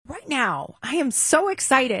now, I am so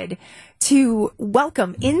excited to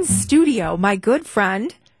welcome in studio my good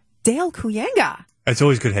friend, Dale Kooyenga. It's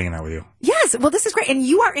always good hanging out with you. Yes, well, this is great. And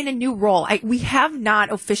you are in a new role. We have not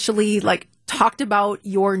officially talked about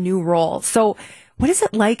your new role. So what is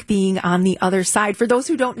it like being on the other side? For those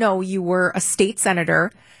who don't know, you were a state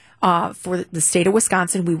senator for the state of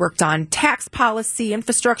Wisconsin. We worked on tax policy,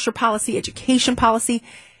 infrastructure policy, education policy.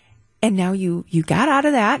 And now you got out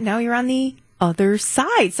of that. Now you're on the other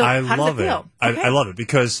side. So how does it feel? I love it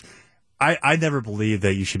because I never believe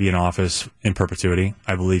that you should be in office in perpetuity.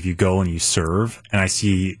 I believe you go and you serve, and I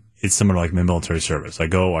see it's similar like military service. I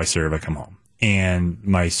go, I serve, I come home. And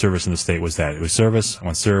my service in the state was that. It was service. I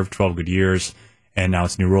went served 12 good years, and now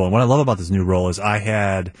it's a new role. And what I love about this new role is I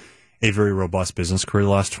had a very robust business career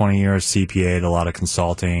the last 20 years, CPA, a lot of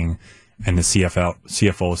consulting, and the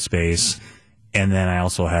CFO space. And then I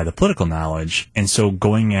also had the political knowledge. And so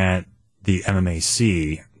going at the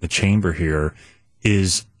MMAC, the chamber here,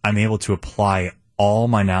 is I'm able to apply all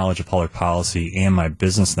my knowledge of public policy and my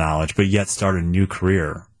business knowledge, but yet start a new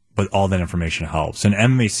career. But all that information helps. And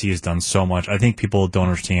MMAC has done so much. I think people don't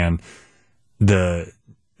understand the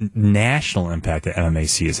national impact that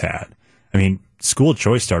MMAC has had. I mean, school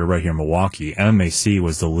choice started right here in Milwaukee. MMAC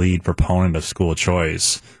was the lead proponent of school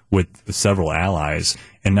choice with several allies,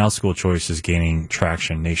 and now school choice is gaining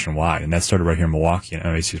traction nationwide. And that started right here in Milwaukee, and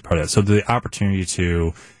MMAC is part of that. So the opportunity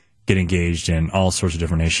to get engaged in all sorts of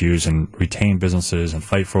different issues and retain businesses and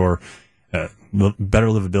fight for better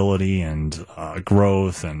livability and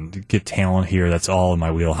growth and get talent here, that's all in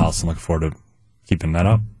my wheelhouse. I'm looking forward to keeping that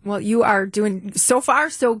up. Well, you are doing so far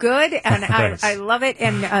so good, and I love it,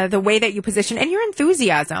 and the way that you position and your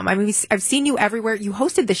enthusiasm. I mean, I've seen you everywhere. You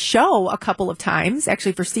hosted the show a couple of times.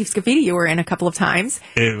 Actually, for Steve Scafidi, you were in a couple of times.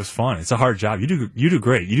 It was fun. It's a hard job. You do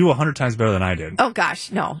great. You do 100 times better than I did. Oh gosh,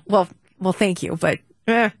 no. Well, thank you, but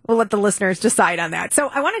we'll let the listeners decide on that. So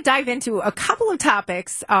I want to dive into a couple of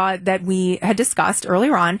topics that we had discussed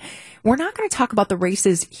earlier on. We're not going to talk about the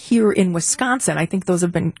races here in Wisconsin. I think those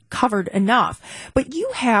have been covered enough. But you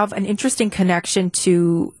have an interesting connection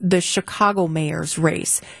to the Chicago mayor's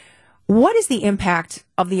race. What is the impact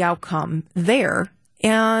of the outcome there,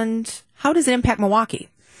 and how does it impact Milwaukee?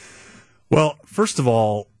 Well, first of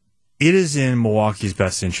all, it is in Milwaukee's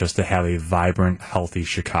best interest to have a vibrant, healthy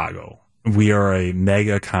Chicago. We are a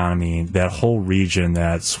mega economy. That whole region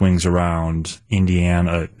that swings around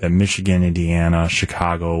Indiana, Michigan, Indiana,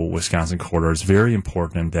 Chicago, Wisconsin corridor is very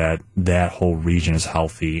important that that whole region is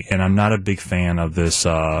healthy. And I'm not a big fan of this,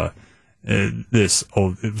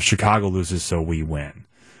 if Chicago loses, so we win.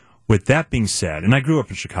 With that being said, and I grew up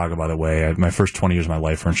in Chicago, by the way. My first 20 years of my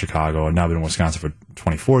life were in Chicago. I've now been in Wisconsin for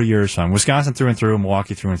 24 years. So I'm Wisconsin through and through,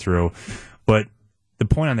 Milwaukee through and through. But the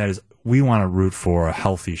point on that is, we want to root for a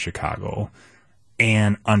healthy Chicago.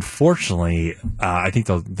 And unfortunately, I think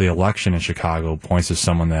the election in Chicago points to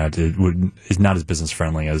someone that is not as business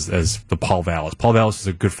friendly as the Paul Vallis. Paul Vallis is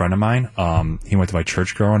a good friend of mine. He went to my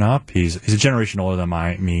church growing up. He's a generation older than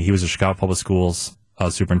me. He was a Chicago Public Schools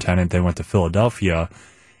superintendent. Then went to Philadelphia.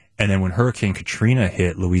 And then when Hurricane Katrina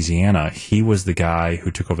hit Louisiana, he was the guy who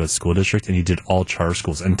took over the school district, and he did all charter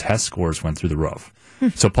schools, and test scores went through the roof.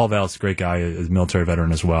 So Paul Vallis is a great guy, a military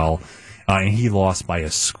veteran as well, and he lost by a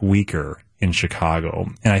squeaker in Chicago.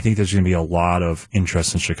 And I think there's going to be a lot of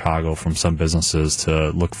interest in Chicago from some businesses to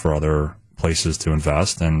look for other places to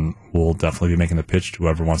invest, and we'll definitely be making the pitch to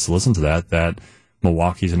whoever wants to listen to that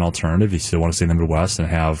Milwaukee's an alternative. You still want to stay in the Midwest and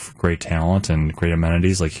have great talent and great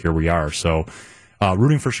amenities, like here we are. So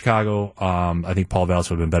rooting for Chicago. I think Paul Vallis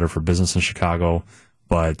would have been better for business in Chicago.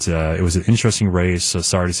 But it was an interesting race. So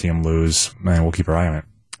sorry to see him lose, and we'll keep our eye on it.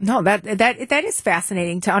 No, that is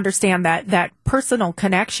fascinating to understand that personal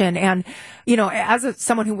connection. And, as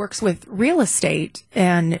someone who works with real estate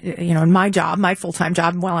and, in my job, my full-time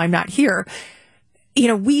job, while I'm not here,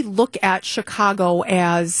 we look at Chicago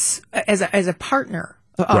as a partner,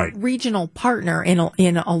 a regional partner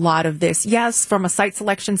in a lot of this. Yes, from a site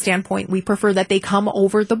selection standpoint, we prefer that they come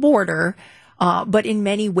over the border. But in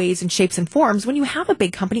many ways and shapes and forms, when you have a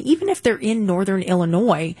big company, even if they're in northern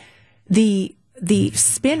Illinois, the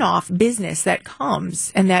spin-off business that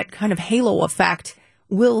comes and that kind of halo effect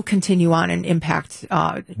will continue on and impact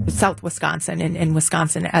South Wisconsin and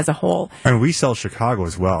Wisconsin as a whole. And we sell Chicago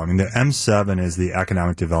as well. I mean, the M7 is the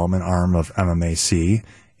economic development arm of MMAC,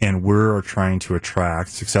 and we're trying to attract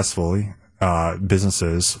successfully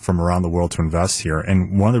businesses from around the world to invest here.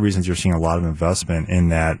 And one of the reasons you're seeing a lot of investment in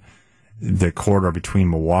the corridor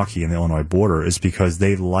between Milwaukee and the Illinois border is because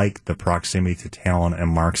they like the proximity to talent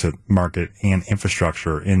and market and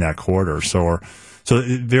infrastructure in that corridor. So So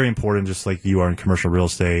very important, just like you are in commercial real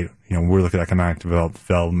estate, we're looking at economic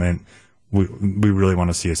development. We really want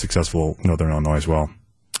to see a successful Northern Illinois as well.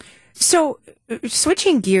 So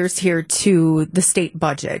switching gears here to the state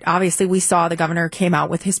budget, obviously we saw the governor came out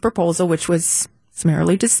with his proposal, which was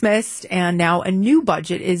summarily dismissed, and now a new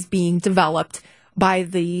budget is being developed by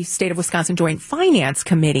the State of Wisconsin Joint Finance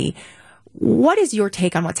Committee. What is your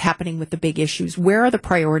take on what's happening with the big issues? Where are the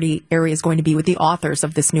priority areas going to be with the authors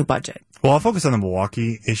of this new budget? Well, I'll focus on the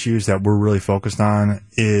Milwaukee issues that we're really focused on.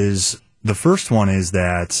 Is the first one is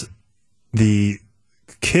that the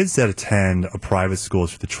kids that attend a private school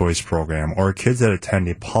through the choice program, or kids that attend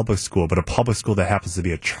a public school, but a public school that happens to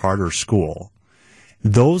be a charter school,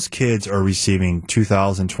 those kids are receiving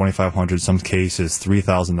 $2,000, $2,500, some cases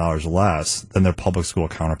 $3,000 less than their public school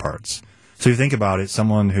counterparts. So you think about it,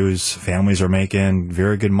 someone whose families are making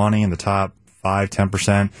very good money in the top 5,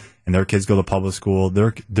 10%, and their kids go to public school,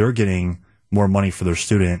 they're getting more money for their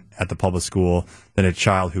student at the public school than a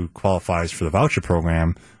child who qualifies for the voucher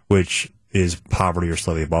program, which is poverty or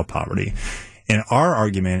slightly above poverty. And our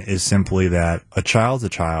argument is simply that a child's a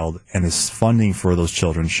child, and this funding for those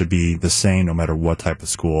children should be the same no matter what type of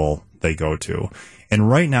school they go to. And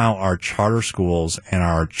right now, our charter schools and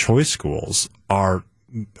our choice schools are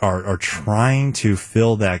trying to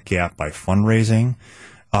fill that gap by fundraising.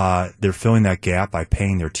 They're filling that gap by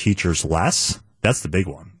paying their teachers less. That's the big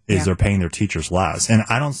one, is they're paying their teachers less. And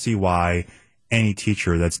I don't see why any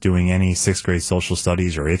teacher that's doing any 6th grade social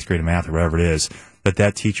studies or 8th grade math or whatever it is,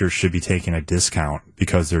 that teacher should be taking a discount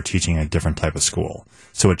because they're teaching a different type of school.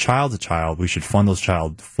 So a child's a child. We should fund those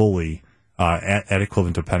child fully at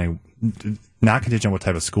equivalent depending, not contingent on what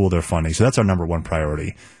type of school they're funding. So that's our number one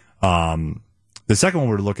priority. The second one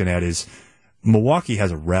we're looking at is Milwaukee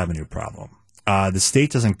has a revenue problem. The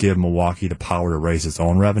state doesn't give Milwaukee the power to raise its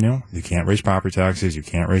own revenue. You can't raise property taxes. You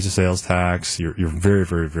can't raise the sales tax. You're very,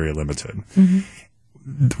 very, very limited.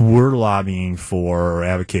 Mm-hmm. We're lobbying for or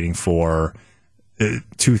advocating for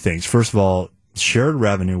two things. First of all, shared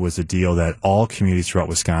revenue was a deal that all communities throughout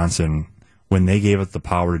Wisconsin, when they gave it the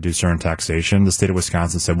power to do certain taxation, the state of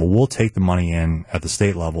Wisconsin said, well, we'll take the money in at the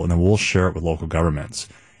state level and then we'll share it with local governments.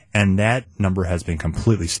 And that number has been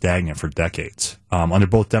completely stagnant for decades. Under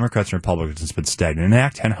both Democrats and Republicans, it's been stagnant. And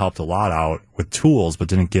Act 10 helped a lot out with tools, but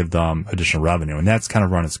didn't give them additional revenue. And that's kind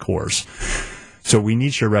of run its course. So we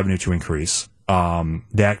need shared revenue to increase.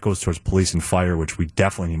 That goes towards police and fire, which we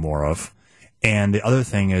definitely need more of. And the other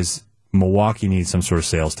thing is Milwaukee needs some sort of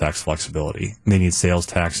sales tax flexibility. They need sales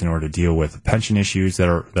tax in order to deal with pension issues that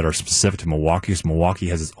are specific to Milwaukee, because Milwaukee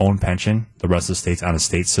has its own pension. The rest of the state's on a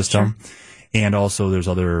state system. Sure. And also there's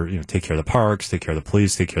other, take care of the parks, take care of the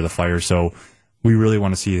police, take care of the fire. So we really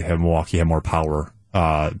want to see Milwaukee have more power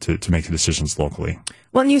to make the decisions locally.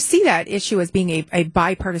 Well, and you see that issue as being a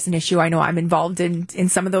bipartisan issue. I know I'm involved in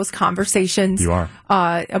some of those conversations. You are.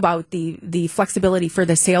 About the flexibility for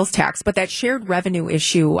the sales tax. But that shared revenue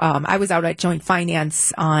issue, I was out at Joint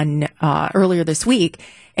Finance on earlier this week,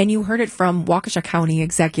 and you heard it from Waukesha County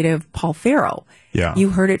Executive Paul Farrow. Yeah. You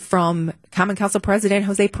heard it from Common Council President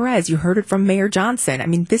Jose Perez. You heard it from Mayor Johnson. I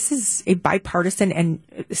mean, this is a bipartisan and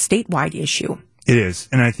statewide issue. It is.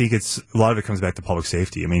 And I think a lot of it comes back to public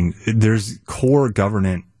safety. I mean, there's core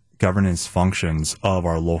governance functions of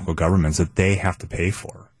our local governments that they have to pay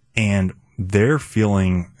for. And they're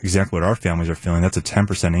feeling exactly what our families are feeling. That's a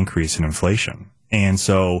 10% increase in inflation. And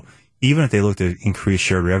so even if they look to increase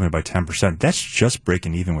shared revenue by 10%, that's just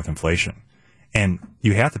breaking even with inflation. And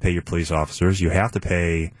you have to pay your police officers. You have to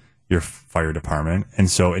pay your fire department. And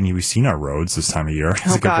we've seen our roads this time of year.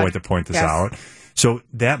 It's a good point to point this out. So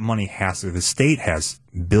that money the state has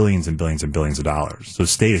billions and billions and billions of dollars. So the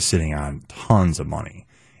state is sitting on tons of money.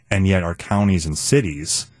 And yet our counties and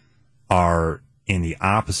cities are in the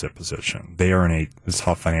opposite position. They are in a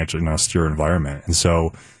tough financially austere environment. And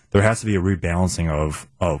so there has to be a rebalancing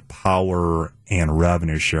of power and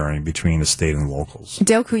revenue sharing between the state and the locals.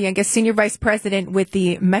 Dale Kooyenga, Senior Vice President with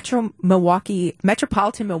the Metropolitan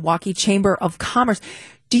Milwaukee Chamber of Commerce.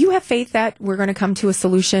 Do you have faith that we're going to come to a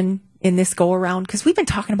solution in this go-around? Because we've been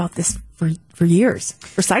talking about this for years,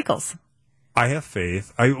 for cycles. I have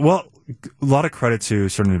faith. A lot of credit to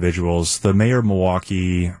certain individuals. The mayor of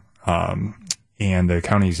Milwaukee and the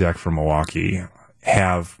county exec for Milwaukee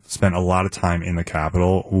have spent a lot of time in the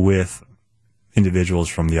Capitol with individuals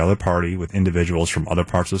from the other party, with individuals from other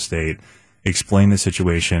parts of the state, explain the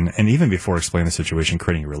situation, and even before explaining the situation,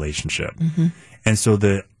 creating a relationship. Mm-hmm. And so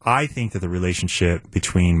I think that the relationship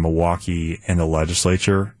between Milwaukee and the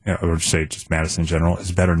legislature, or say just Madison in general,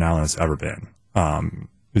 is better now than it's ever been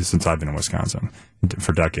since I've been in Wisconsin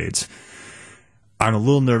for decades. I'm a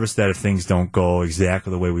little nervous that if things don't go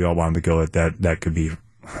exactly the way we all want them to go, that could be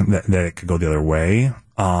that it could go the other way.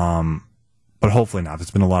 But hopefully not.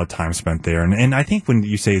 There's been a lot of time spent there, and I think when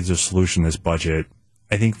you say there's a solution to this budget,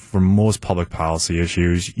 I think for most public policy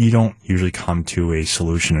issues, you don't usually come to a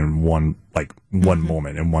solution in one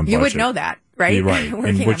moment in one budget. You would know that, right? You're right.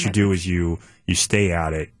 And what you do is you stay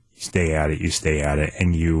at it,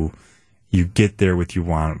 and you get there what you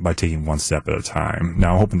want by taking one step at a time.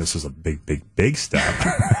 Now, I'm hoping this is a big step.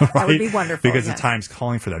 Right? That would be wonderful. Because the time's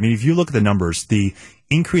calling for that. I mean, if you look at the numbers, the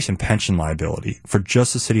increase in pension liability for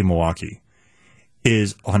just the city of Milwaukee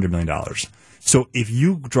is $100 million. So if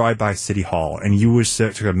you drive by City Hall and you would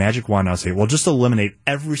took a magic wand and say, well, just eliminate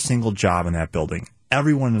every single job in that building,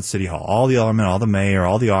 everyone in City Hall, all the aldermen, all the mayor,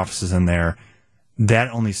 all the offices in there,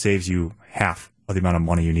 that only saves you half of the amount of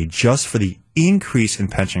money you need just for the increase in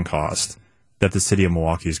pension cost that the city of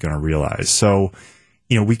Milwaukee is going to realize. So,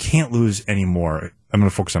 we can't lose any more. I'm going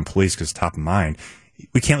to focus on police because it's top of mind.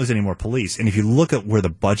 We can't lose any more police. And if you look at where the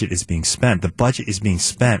budget is being spent, the budget is being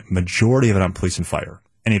spent, majority of it on police and fire.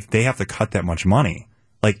 And if they have to cut that much money,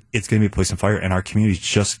 it's going to be police and fire, and our communities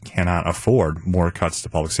just cannot afford more cuts to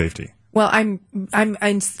public safety. Well, I'm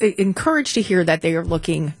encouraged to hear that they are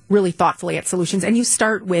looking really thoughtfully at solutions, and you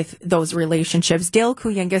start with those relationships. Dale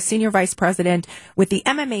Kooyenga, Senior Vice President with the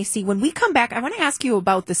MMAC. When we come back, I want to ask you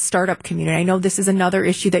about the startup community. I know this is another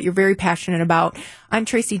issue that you're very passionate about. I'm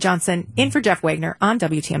Tracy Johnson, in for Jeff Wagner on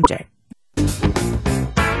WTMJ.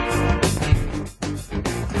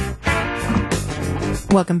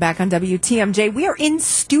 Welcome back on WTMJ. We are in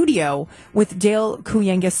studio with Dale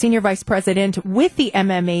Kooyenga, Senior Vice President with the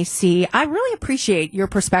MMAC. I really appreciate your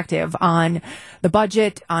perspective on the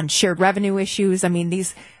budget, on shared revenue issues. I mean, we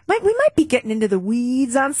might be getting into the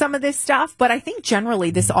weeds on some of this stuff, but I think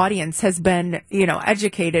generally this audience has been,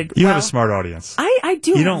 educated. You have a smart audience. I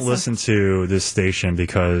do. You don't listen to this station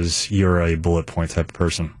because you're a bullet point type of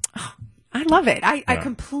person. I love it. I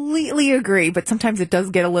completely agree, but sometimes it does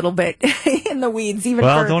get a little bit in the weeds.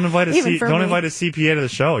 Don't invite a CPA to the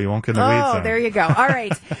show. You won't get in the weeds. Oh, there you go. All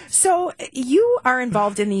right. So you are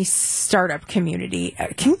involved in the startup community.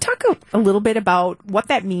 Can you talk a little bit about what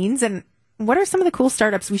that means and what are some of the cool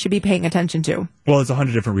startups we should be paying attention to? Well, there's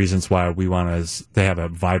 100 different reasons why we want to have a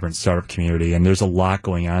vibrant startup community, and there's a lot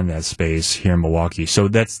going on in that space here in Milwaukee. So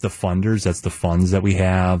that's the funders, that's the funds that we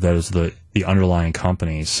have, that is the underlying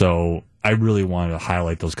companies. So I really want to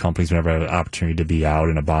highlight those companies whenever I have an opportunity to be out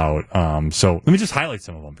and about. So let me just highlight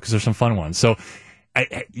some of them because there's some fun ones. So,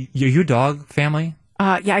 you a dog family?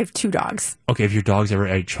 Yeah, I have 2 dogs. Okay, have your dogs ever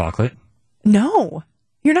ate chocolate? No.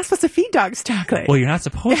 You're not supposed to feed dogs chocolate. Well, you're not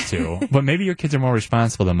supposed to, but maybe your kids are more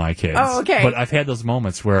responsible than my kids. Oh, okay. But I've had those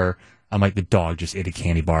moments where I'm like, the dog just ate a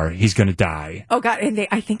candy bar. He's going to die. Oh, God. And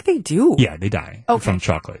I think they do. Yeah, they die from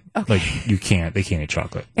chocolate. Okay. They can't eat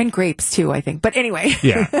chocolate. And grapes, too, I think. But anyway.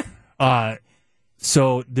 Yeah.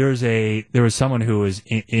 So there was someone who was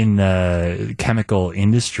in the chemical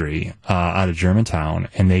industry out of Germantown,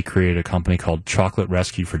 and they created a company called Chocolate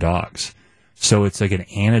Rescue for Dogs. So it's like an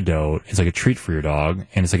antidote. It's like a treat for your dog,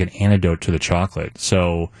 and it's like an antidote to the chocolate.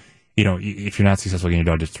 So, if you're not successful getting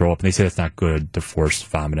your dog to throw up, and they say that's not good to force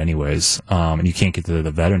vomit anyways, and you can't get to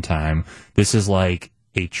the vet in time, this is like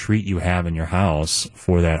a treat you have in your house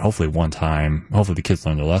for that, hopefully one time, hopefully the kids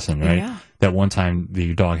learn their lesson, right? Yeah. That one time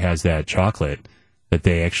your dog has that chocolate, that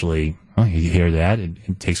they actually, you hear that,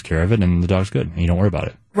 it takes care of it, and the dog's good, and you don't worry about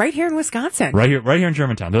it. Right here in Wisconsin. Right here in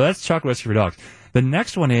Germantown. So that's Chocolate Rescue for Dogs. The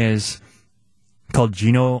next one is called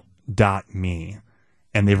Geno.me,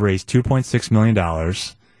 and they've raised $2.6 million,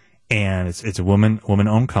 and it's a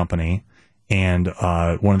woman-owned company, and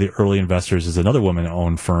one of the early investors is another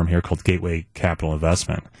woman-owned firm here called Gateway Capital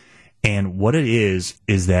Investment. And what it is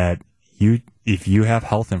that if you have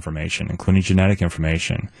health information, including genetic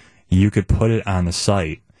information, you could put it on the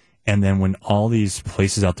site, and then when all these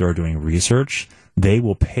places out there are doing research, they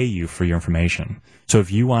will pay you for your information. So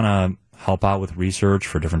if you want to help out with research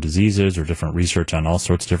for different diseases or different research on all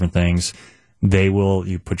sorts of different things,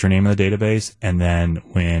 you put your name in the database, and then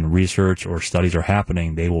when research or studies are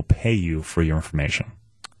happening, they will pay you for your information.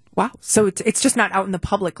 Wow. So it's just not out in the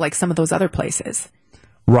public like some of those other places.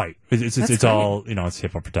 Right. It's all, it's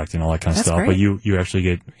HIPAA protected and all that kind of stuff. Great. But you actually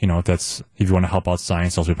get, if you want to help out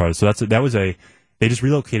science, also be part of it. So they just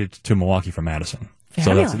relocated to Milwaukee from Madison.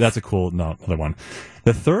 Fabulous. So that's a cool, another one.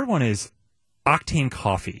 The third one is Octane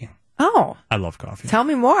Coffee. Oh. I love coffee. Tell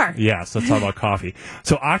me more. Yeah, so let's talk about coffee.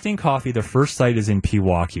 So Octane Coffee, their first site is in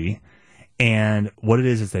Pewaukee, and what it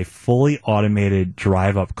is a fully automated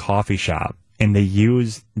drive-up coffee shop, and they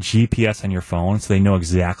use GPS on your phone, so they know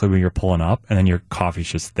exactly where you're pulling up, and then your coffee's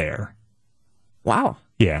just there. Wow.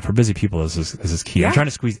 Yeah, for busy people, this is key. Yeah. I'm trying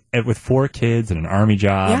to squeeze with 4 kids and an army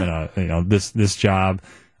job and this job.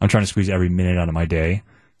 I'm trying to squeeze every minute out of my day.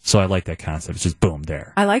 So I like that concept. It's just boom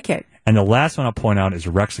there. I like it. And the last one I'll point out is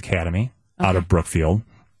Rex Academy out of Brookfield.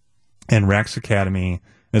 And Rex Academy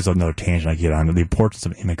is another tangent I get on the importance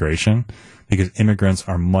of immigration, because immigrants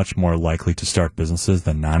are much more likely to start businesses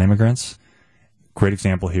than non-immigrants. Great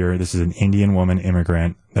example here. This is an Indian woman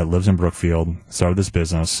immigrant that lives in Brookfield, started this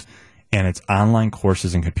business, and it's online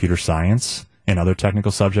courses in computer science and other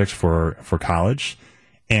technical subjects for college.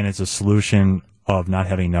 And it's a solution of not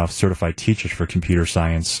having enough certified teachers for computer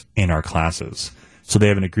science in our classes. So they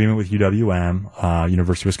have an agreement with UWM,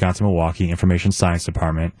 University of Wisconsin-Milwaukee, Information Science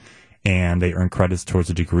Department, and they earn credits towards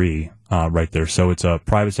a degree right there. So it's a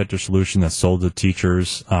private sector solution that's sold to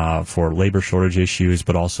teachers for labor shortage issues,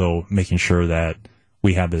 but also making sure that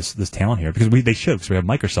we have this talent here, because we have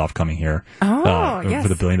Microsoft coming here with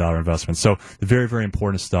 $1 billion investment. So very, very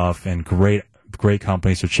important stuff and great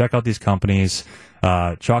companies. So check out these companies,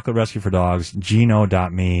 Chocolate Rescue for Dogs,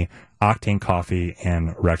 Geno.me, Octane Coffee,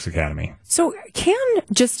 and Rex Academy. So can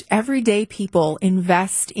just everyday people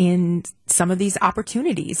invest in some of these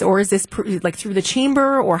opportunities, or is this like through the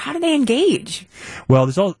chamber, or how do they engage? Well,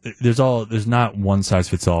 there's not one size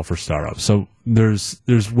fits all for startups. So there's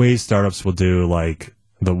ways startups will do, like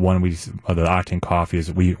the one the Octane Coffee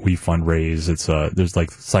is we fundraise. It's there's like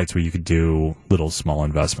sites where you could do little small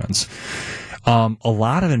investments. A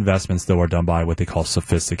lot of investments, though, are done by what they call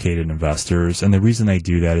sophisticated investors. And the reason they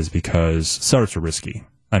do that is because startups are risky.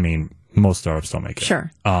 I mean, most startups don't make it.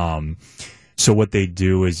 Sure. So what they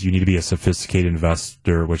do is you need to be a sophisticated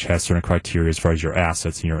investor, which has certain criteria as far as your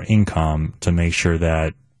assets and your income, to make sure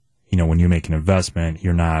that, when you make an investment,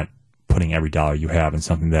 you're not putting every dollar you have in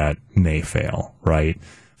something that may fail, right?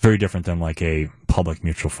 Very different than like a public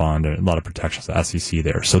mutual fund, and a lot of protections, the SEC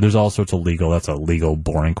there. So there's all sorts of that's a legal,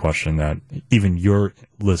 boring question that even your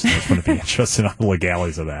listeners wouldn't be interested in the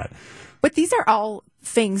legalities of that. But these are all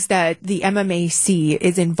things that the MMAC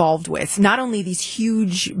is involved with. Not only these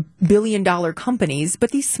huge billion-dollar companies,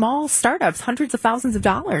 but these small startups, hundreds of thousands of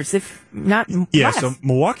dollars, if not less. So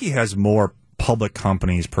Milwaukee has more public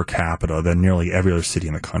companies per capita than nearly every other city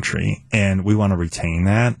in the country. And we want to retain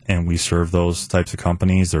that, and we serve those types of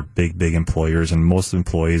companies. They're big, big employers, and most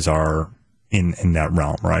employees are in that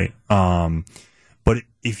realm, right? But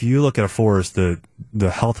if you look at a forest, the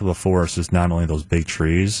health of a forest is not only those big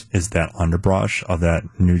trees, is that underbrush of that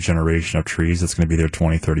new generation of trees that's going to be there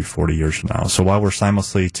 20, 30, 40 years from now. So while we're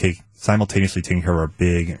simultaneously taking care of our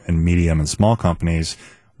big and medium and small companies,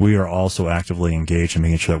 we are also actively engaged in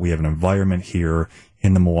making sure that we have an environment here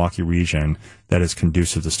in the Milwaukee region that is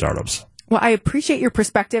conducive to startups. Well, I appreciate your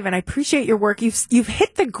perspective, and I appreciate your work. You've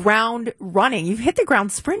hit the ground running. You've hit the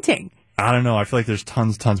ground sprinting. I don't know. I feel like there's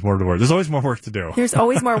tons more to work. There's always more work to do. There's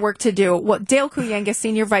always more work to do. Well, Dale Kooyenga,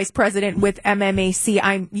 Senior Vice President with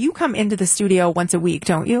MMAC. You come into the studio once a week,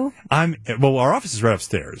 don't you? Our office is right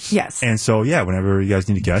upstairs. Yes. And so, whenever you guys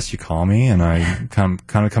need a guest, you call me, and I come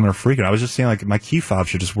in a freak out. I was just saying, like, my key fob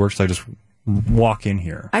should just work, so I just walk in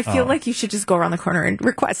here. I feel like you should just go around the corner and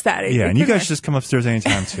request that. Yeah, and you guys should just come upstairs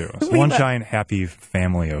anytime, too. It's one giant happy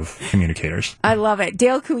family of communicators. I love it.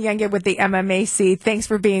 Dale Kooyenga with the MMAC, thanks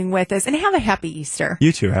for being with us, and have a happy Easter.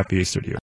 You too. Happy Easter to you.